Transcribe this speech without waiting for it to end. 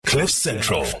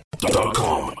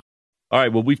CliffCentral.com. All right,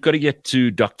 well, we've got to get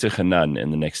to Dr. Hanan in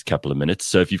the next couple of minutes.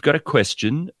 So if you've got a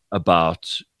question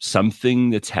about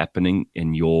something that's happening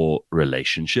in your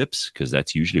relationships, because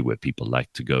that's usually where people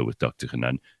like to go with Dr.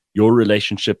 Hanan, your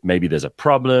relationship, maybe there's a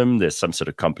problem, there's some sort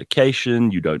of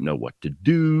complication, you don't know what to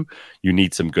do, you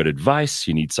need some good advice,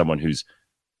 you need someone who's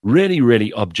really,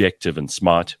 really objective and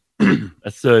smart, a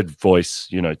third voice,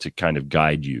 to kind of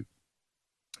guide you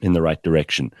in the right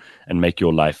direction and make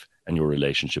your life and your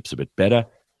relationships a bit better.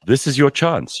 This is your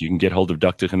chance. You can get hold of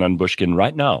Dr. Hanan Bushkin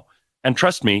right now. And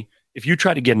trust me, if you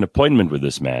try to get an appointment with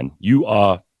this man,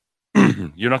 you're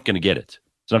not going to get it.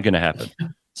 It's not going to happen.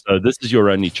 So this is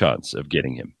your only chance of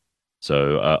getting him.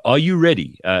 So are you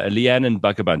ready? Leanne and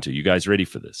Bakabantu, you guys ready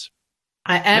for this?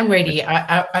 I am ready.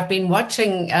 I've been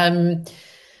watching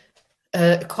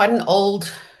quite an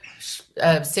old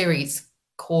series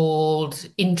called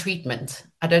In Treatment.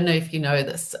 I don't know if you know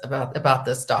this about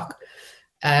this, Doc.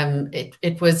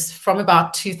 It was from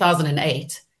about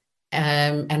 2008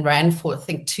 and ran for, I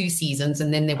think, 2 seasons.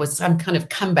 And then there was some kind of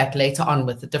comeback later on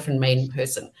with a different main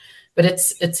person. But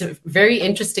it's very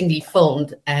interestingly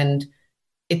filmed. And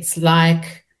it's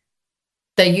like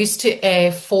they used to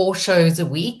air 4 shows a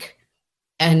week.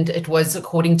 And it was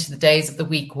according to the days of the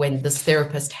week when this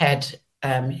therapist had,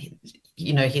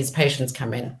 his patients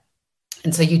come in.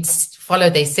 And so you'd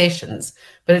follow their sessions.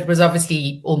 But it was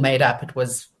obviously all made up. It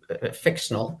was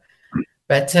fictional,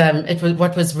 but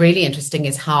what was really interesting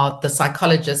is how the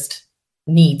psychologist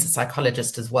needs a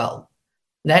psychologist as well.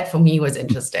 That for me was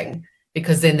interesting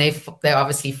because then they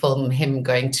obviously film him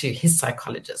going to his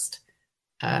psychologist,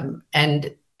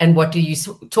 and what do you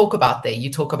talk about there?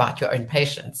 You talk about your own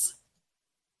patients.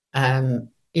 So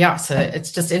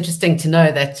it's just interesting to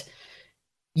know that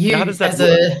you how does that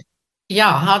work?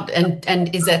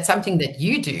 And is that something that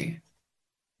you do?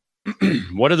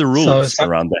 What are the rules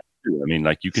around that? I mean,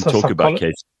 you can talk about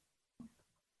cases.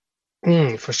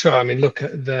 For sure. I mean, look,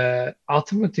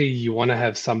 ultimately you want to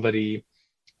have somebody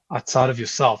outside of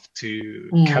yourself to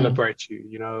calibrate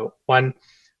you. One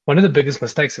of the biggest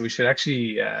mistakes that we should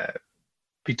actually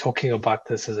be talking about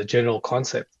this as a general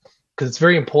concept, because it's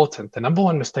very important. The number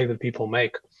one mistake that people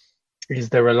make is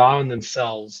they rely on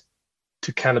themselves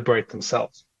to calibrate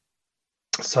themselves.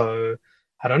 So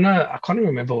I don't know, I can't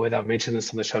remember whether I've mentioned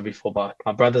this on the show before, but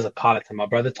my brother's a pilot and my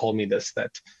brother told me this,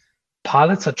 that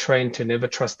pilots are trained to never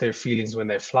trust their feelings when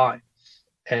they fly.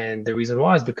 And the reason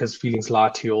why is because feelings lie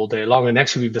to you all day long. And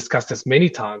actually, we've discussed this many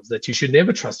times, that you should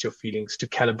never trust your feelings to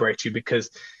calibrate you,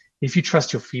 because if you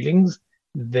trust your feelings,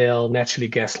 they'll naturally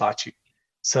gaslight you.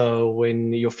 So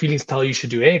when your feelings tell you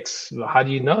should do X, how do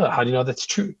you know? How do you know that's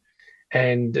true?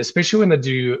 And especially when I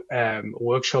do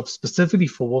workshops specifically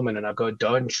for women, and I go,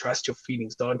 don't trust your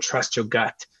feelings, don't trust your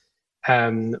gut.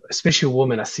 Especially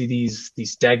women, I see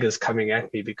these daggers coming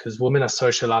at me because women are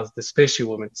socialized, especially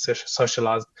women,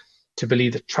 socialized to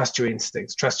believe that trust your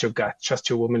instincts, trust your gut, trust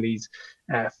your womanly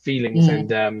feelings.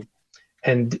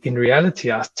 And in reality,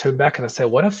 I turn back and I say,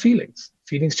 what are feelings?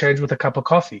 Feelings change with a cup of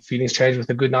coffee. Feelings change with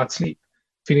a good night's sleep.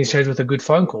 Feelings change with a good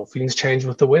phone call. Feelings change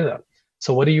with the weather.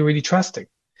 So what are you really trusting?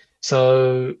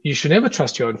 So you should never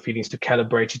trust your own feelings to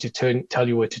calibrate you, to tell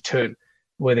you where to turn,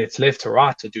 whether it's left or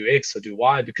right, or do X or do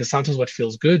Y, because sometimes what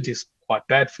feels good is quite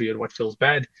bad for you, and what feels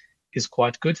bad is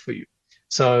quite good for you.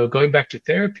 So going back to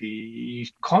therapy, you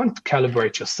can't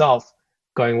calibrate yourself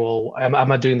going, well,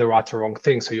 am I doing the right or wrong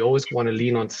thing? So you always want to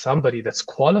lean on somebody that's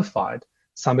qualified,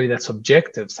 somebody that's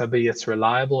objective, somebody that's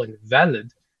reliable and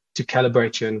valid to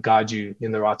calibrate you and guide you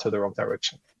in the right or the wrong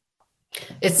direction.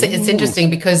 It's interesting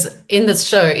because in this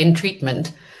show, In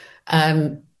Treatment,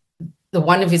 the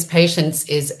one of his patients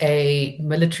is a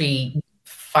military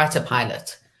fighter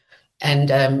pilot,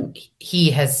 and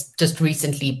he has just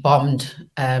recently bombed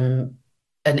an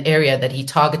area that he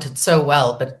targeted so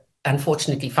well, but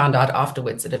unfortunately found out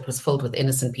afterwards that it was filled with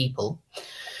innocent people.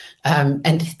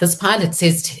 And this pilot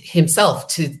says to himself,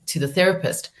 to the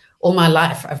therapist, all my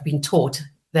life I've been taught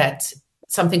that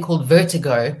something called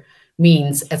vertigo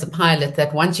means, as a pilot,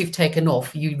 that once you've taken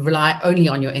off, you rely only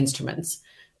on your instruments,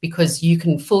 because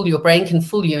your brain can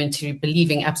fool you into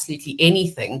believing absolutely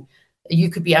anything. You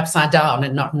could be upside down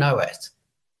and not know it.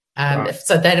 Right.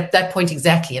 So that point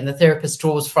exactly, and the therapist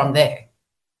draws from there.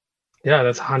 Yeah,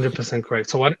 that's 100% correct.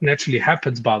 So what naturally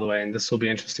happens, by the way, and this will be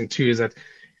interesting too, is that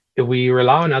we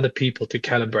rely on other people to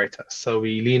calibrate us. So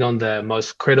we lean on the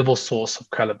most credible source of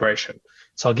calibration.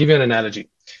 So I'll give you an analogy.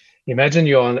 Imagine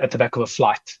you're at the back of a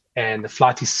flight and the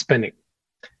flight is spinning.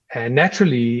 And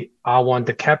naturally, I want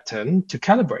the captain to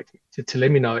calibrate me, to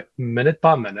let me know minute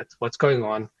by minute what's going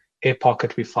on. Air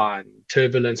pocket, we're fine.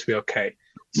 Turbulence, we're okay.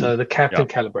 So the captain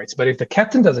calibrates. But if the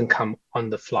captain doesn't come on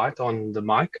the flight, on the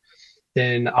mic,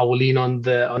 then I will lean on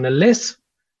a less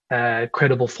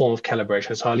credible form of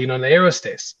calibration. So I'll lean on the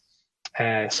aerostess.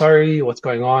 Sorry, what's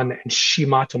going on? And she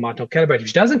might or might not calibrate. If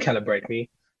she doesn't calibrate me,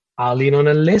 I'll lean on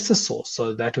a lesser source.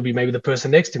 So that would be maybe the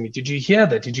person next to me. Did you hear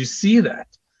that? Did you see that?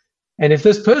 And if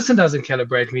this person doesn't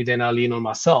calibrate me, then I'll lean on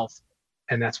myself.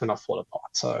 And that's when I fall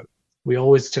apart. So we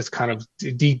always just kind of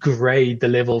degrade the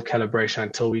level of calibration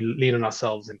until we lean on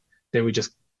ourselves, and then we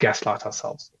just gaslight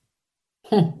ourselves.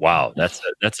 Wow, that's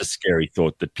a scary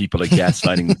thought that people are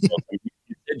gaslighting themselves.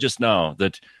 You said just now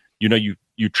that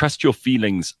you trust your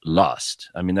feelings last.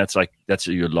 I mean, that's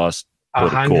your last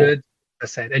 100%,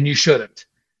 and you shouldn't,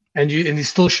 and you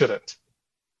still shouldn't,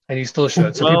 and you still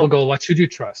should. So people go, "What should you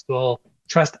trust?" Well,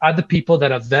 trust other people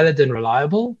that are valid and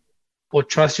reliable, or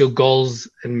trust your goals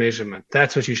and measurement.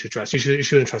 That's what you should trust. You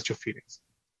shouldn't trust your feelings.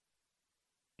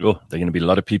 Oh, there are going to be a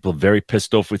lot of people very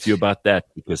pissed off with you about that,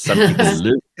 because some people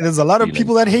live. There's a lot of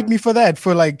people that hate me for that,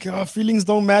 for like, feelings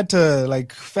don't matter,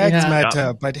 like facts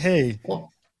matter. But hey.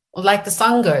 Well, like the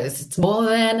song goes, it's more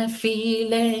than a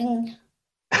feeling.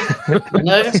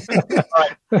 No?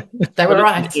 They were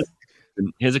right.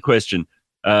 Here's a question.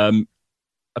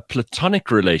 A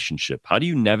platonic relationship. How do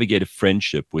you navigate a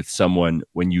friendship with someone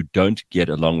when you don't get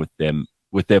along with them,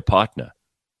 with their partner?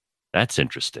 That's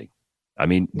interesting. I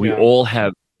mean, we all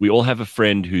have a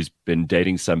friend who's been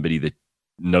dating somebody that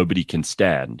nobody can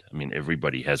stand. I mean,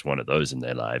 everybody has one of those in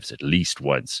their lives at least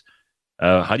once.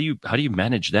 How do you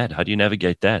manage that? How do you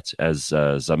navigate that, as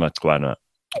Zamatlwana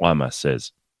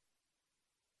says?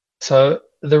 So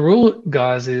the rule,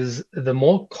 guys, is the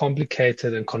more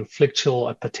complicated and conflictual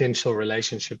a potential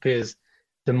relationship is,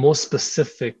 the more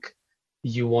specific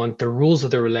you want the rules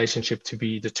of the relationship to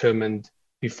be determined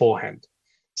beforehand.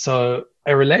 So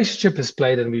a relationship is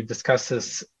played, and we've discussed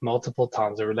this multiple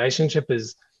times, a relationship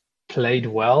is played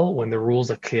well when the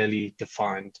rules are clearly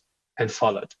defined and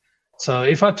followed. So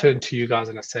if I turn to you guys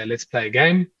and I say, let's play a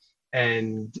game,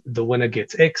 and the winner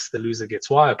gets X, the loser gets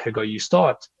Y, okay, go, you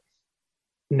start.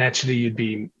 Naturally, you'd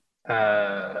be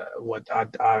I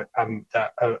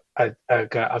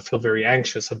feel very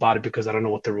anxious about it because I don't know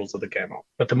what the rules of the game are.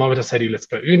 But the moment I say to you, let's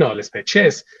play Uno, let's play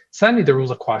chess, suddenly the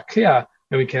rules are quite clear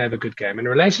and we can have a good game. And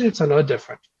relationships are no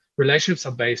different. Relationships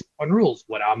are based on rules.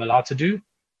 What I'm allowed to do,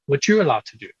 what you're allowed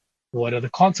to do. What are the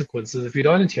consequences if we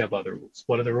don't adhere by the rules?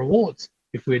 What are the rewards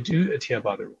if we do adhere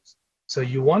by the rules? So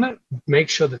you want to make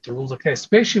sure that the rules are clear,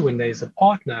 especially when there's a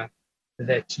partner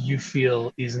that you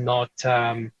feel is not,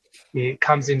 it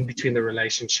comes in between the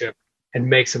relationship and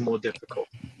makes it more difficult.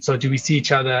 So do we see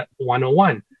each other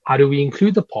one-on-one? How do we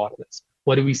include the partners?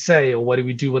 What do we say, or what do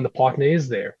we do when the partner is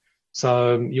there?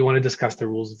 So you want to discuss the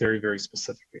rules very, very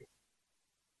specifically.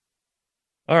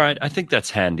 All right. I think that's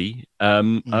handy.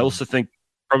 I also think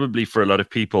probably for a lot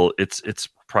of people, it's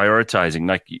prioritizing.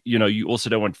 Like, you also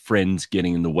don't want friends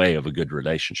getting in the way of a good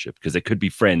relationship, because there could be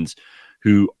friends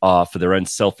who are, for their own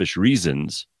selfish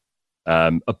reasons,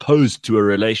 opposed to a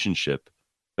relationship,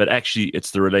 but actually it's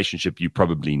the relationship you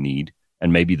probably need,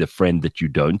 and maybe the friend that you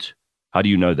don't. How do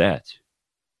you know that?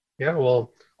 Yeah,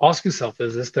 well, ask yourself,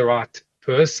 is this the right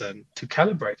person to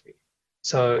calibrate me?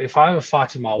 So if I have a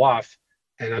fight with my wife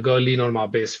and I go lean on my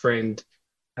best friend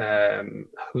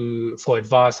who for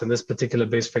advice, and this particular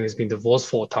best friend has been divorced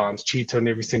 4 times, cheated on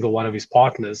every single one of his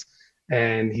partners,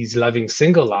 and he's loving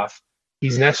single life,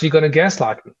 he's naturally going to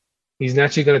gaslight me. He's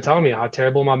naturally going to tell me how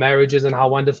terrible my marriage is and how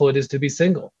wonderful it is to be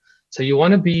single. So you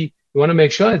want to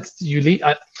make sure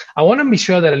I want to be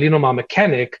sure that I lean on my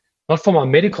mechanic, not for my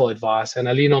medical advice, and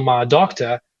I lean on my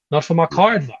doctor, not for my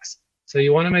car advice. So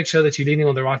you want to make sure that you're leaning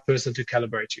on the right person to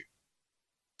calibrate you.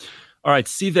 All right,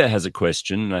 Siva has a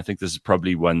question, and I think this is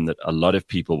probably one that a lot of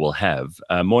people will have.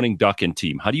 Morning, Doc and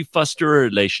team. How do you foster a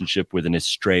relationship with an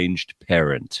estranged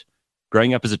parent?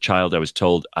 Growing up as a child, I was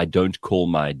told I don't call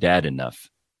my dad enough.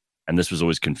 And this was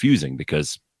always confusing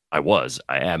because I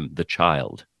am the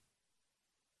child.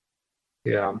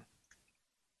 Yeah.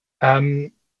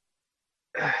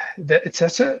 It's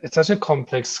such a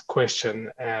complex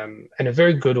question, and a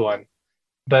very good one.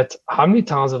 But how many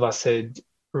times have I said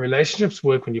relationships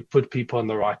work when you put people in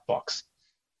the right box?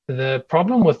 The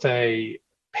problem with a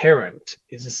parent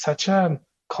is it's such a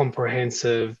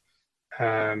comprehensive,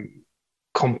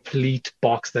 complete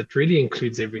box that really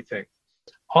includes everything.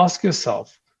 Ask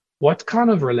yourself, what kind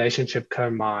of relationship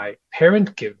can my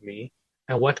parent give me,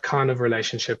 and what kind of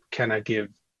relationship can I give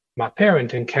my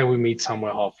parent, and can we meet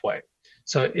somewhere halfway?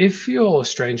 So if your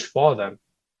estranged father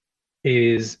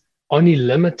is only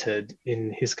limited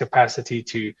in his capacity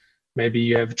to, maybe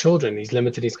you have children, he's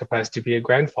limited in his capacity to be a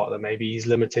grandfather, maybe he's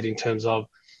limited in terms of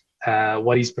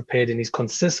what he's prepared and he's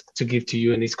to give to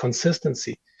you, and his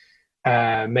consistency.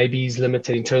 Maybe he's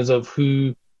limited in terms of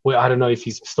well, I don't know if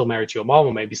he's still married to your mom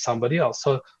or maybe somebody else.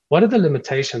 So what are the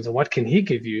limitations, and what can he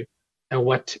give you and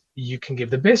what you can give?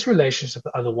 The best relationships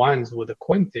are the ones with the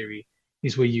coin theory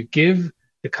is where you give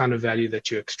the kind of value that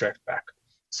you extract back.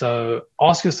 So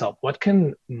ask yourself, what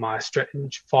can my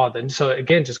estranged father, and so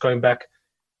again, just going back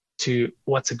to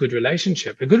what's a good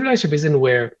relationship. A good relationship isn't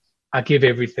where I give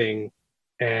everything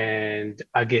and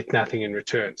I get nothing in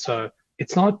return. So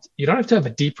it's not, you don't have to have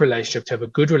a deep relationship to have a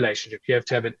good relationship. You have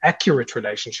to have an accurate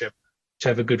relationship to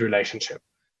have a good relationship.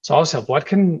 So ask yourself, what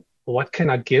can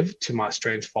I give to my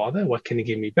estranged father? What can he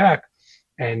give me back?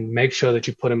 And make sure that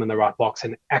you put him in the right box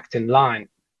and act in line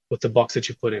with the box that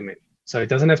you put him in. So it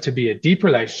doesn't have to be a deep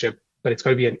relationship, but it's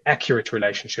got to be an accurate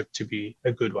relationship to be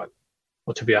a good one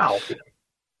or to be a healthy one.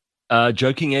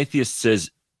 Joking Atheist says,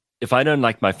 if I don't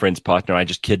like my friend's partner, I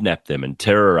just kidnap them and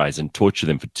terrorize and torture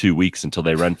them for 2 weeks until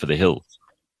they run for the hills.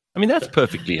 I mean, that's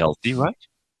perfectly healthy, right?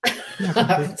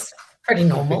 It's pretty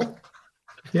normal.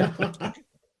 Yeah.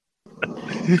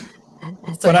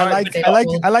 But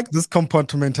I like this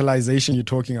compartmentalization you're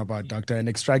talking about, Doctor, and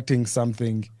extracting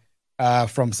something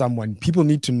from someone. People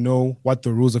need to know what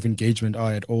the rules of engagement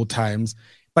are at all times.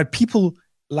 But people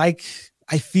I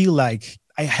feel like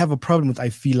I have a problem with I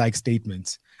feel like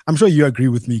statements. I'm sure you agree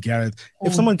with me, Gareth.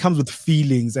 If someone comes with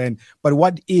feelings but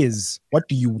what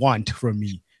do you want from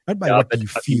me? Not by what do you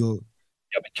feel.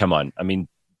 Yeah, but come on. I mean,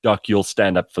 Doc, you'll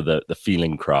stand up for the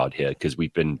feeling crowd here because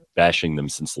we've been bashing them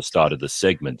since the start of this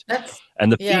segment.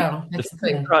 And the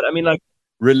feeling crowd, I mean, like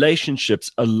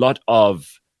relationships, a lot of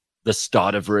the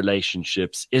start of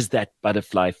relationships is that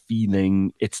butterfly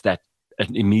feeling. It's that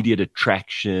an immediate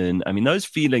attraction. I mean, those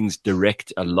feelings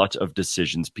direct a lot of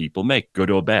decisions people make,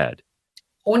 good or bad.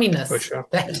 Horniness, for sure.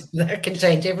 that can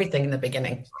change everything in the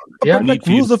beginning. Yeah, but like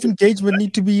rules of engagement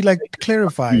need to be like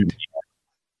clarified.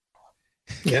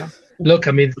 Yeah. Look,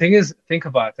 I mean, the thing is, think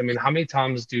about it. I mean, how many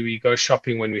times do we go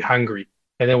shopping when we're hungry?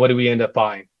 And then what do we end up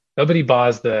buying? Nobody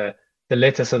buys the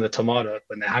lettuce and the tomato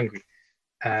when they're hungry.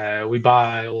 We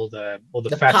buy all the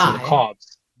fats and the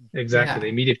carbs. Exactly, the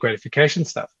immediate gratification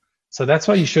stuff. So that's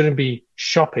why you shouldn't be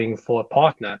shopping for a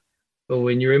partner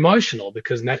when you're emotional,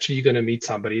 because naturally you're going to meet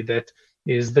somebody that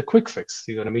is the quick fix.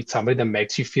 You're going to meet somebody that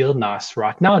makes you feel nice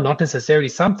right now, not necessarily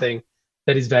something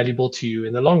that is valuable to you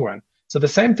in the long run. So the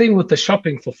same thing with the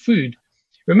shopping for food.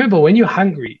 Remember, when you're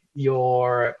hungry,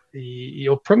 your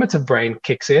primitive brain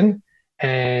kicks in,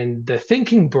 and the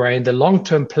thinking brain, the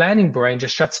long-term planning brain,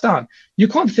 just shuts down. You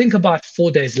can't think about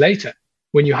 4 days later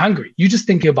when you're hungry. You're just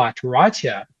thinking about right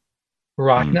here,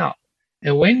 right now.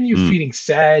 And when you're feeling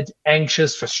sad,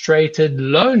 anxious, frustrated,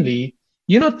 lonely,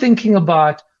 you're not thinking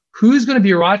about who's going to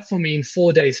be right for me in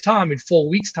 4 days' time, in 4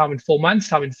 weeks' time, in 4 months'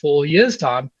 time, in 4 years'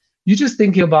 time. You're just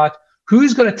thinking about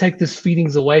who's going to take these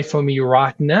feelings away from me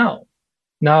right now.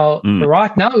 Now,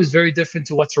 right now is very different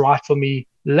to what's right for me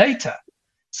later.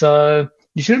 So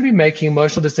you shouldn't be making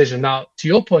emotional decisions. Now, to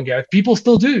your point, Gareth, people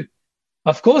still do.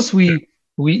 Of course, we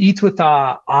eat with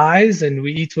our eyes, and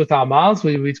we eat with our mouths,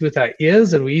 we eat with our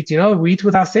ears, and we eat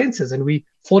with our senses, and we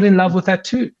fall in love with that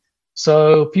too.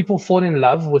 So people fall in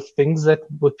love with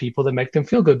with people that make them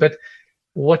feel good. But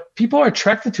what people are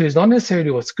attracted to is not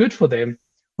necessarily what's good for them.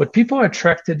 What people are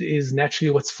attracted is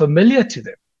naturally what's familiar to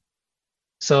them.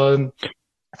 So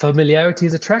familiarity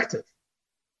is attractive.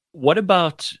 What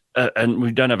about, and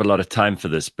we don't have a lot of time for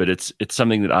this, but it's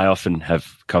something that I often have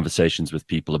conversations with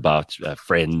people about,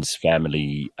 friends,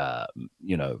 family,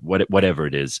 whatever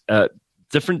it is,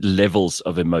 different levels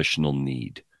of emotional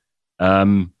need.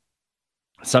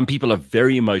 Some people are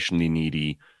very emotionally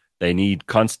needy. They need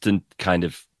constant kind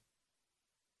of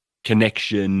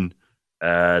connection.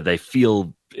 They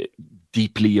feel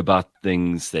deeply about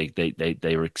things.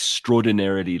 They're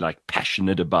extraordinarily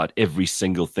passionate about every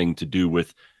single thing to do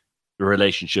with the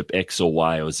relationship X or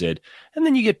Y or Z. And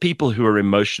then you get people who are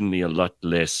emotionally a lot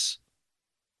less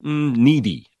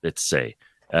needy, let's say,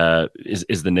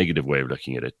 is the negative way of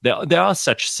looking at it. There are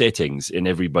such settings in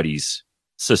everybody's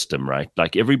system, right?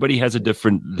 Like everybody has a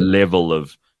different level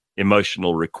of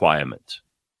emotional requirement.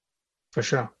 For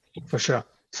sure.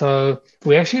 So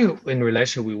we actually, in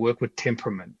relation, we work with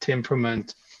temperament.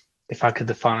 Temperament, if I could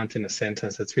define it in a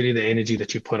sentence, it's really the energy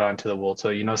that you put out into the world.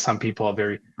 So, some people are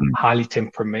very highly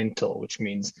temperamental, which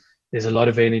means there's a lot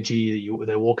of energy.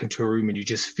 They walk into a room and you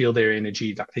just feel their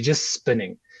energy, like they're just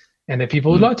spinning. And there are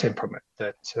people with low temperament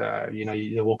that,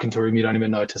 they walk into a room, you don't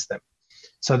even notice them.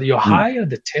 So the higher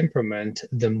the temperament,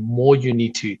 the more you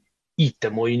need to eat,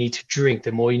 the more you need to drink,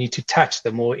 the more you need to touch,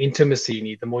 the more intimacy you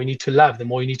need, the more you need to love, the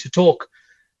more you need to talk.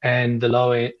 And the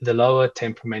lower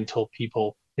temperamental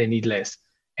people they need less.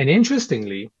 And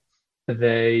interestingly,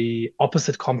 they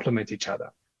opposite complement each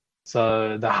other.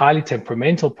 So the highly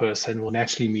temperamental person will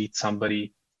naturally meet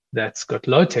somebody that's got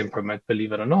low temperament,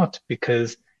 believe it or not,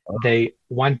 because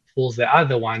one pulls the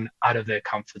other one out of their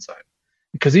comfort zone.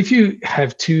 Because if you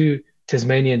have two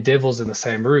Tasmanian devils in the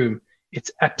same room,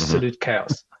 it's absolute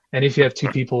chaos. And if you have two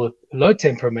people with low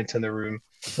temperament in the room,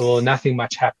 well, nothing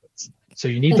much happens. So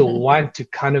you need the one to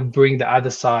kind of bring the other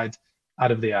side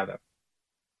out of the other.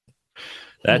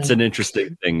 That's an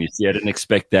interesting thing. You see, I didn't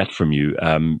expect that from you.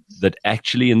 That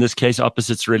actually, in this case,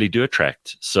 opposites really do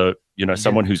attract. So,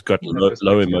 someone who's got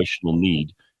low emotional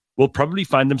need will probably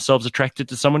find themselves attracted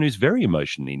to someone who's very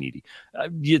emotionally needy.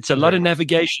 It's a lot of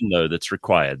navigation, though, that's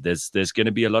required. There's going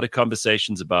to be a lot of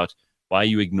conversations about, why are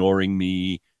you ignoring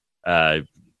me?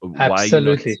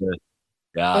 Absolutely.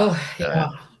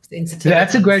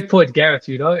 That's a great point, Gareth.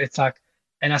 It's like,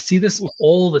 and I see this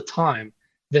all the time.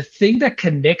 The thing that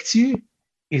connects you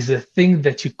is the thing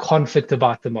that you conflict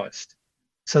about the most.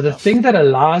 So the thing that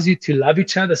allows you to love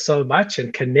each other so much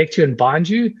and connect you and bind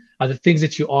you are the things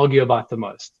that you argue about the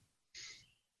most.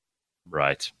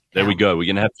 Right. There we go. We're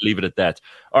going to have to leave it at that.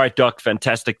 All right, Doc,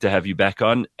 fantastic to have you back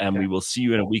on. And we will see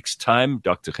you in a week's time.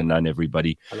 Dr. Hanan,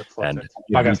 everybody. And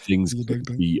things will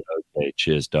be okay.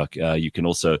 Cheers, Doc. You can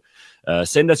also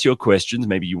send us your questions.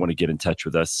 Maybe you want to get in touch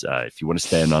with us. If you want to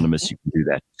stay anonymous, you can do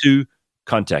that too.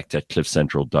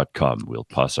 Contact@cliffcentral.com. We'll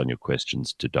pass on your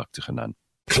questions to Dr. Hanan.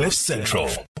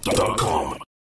 cliffcentral.com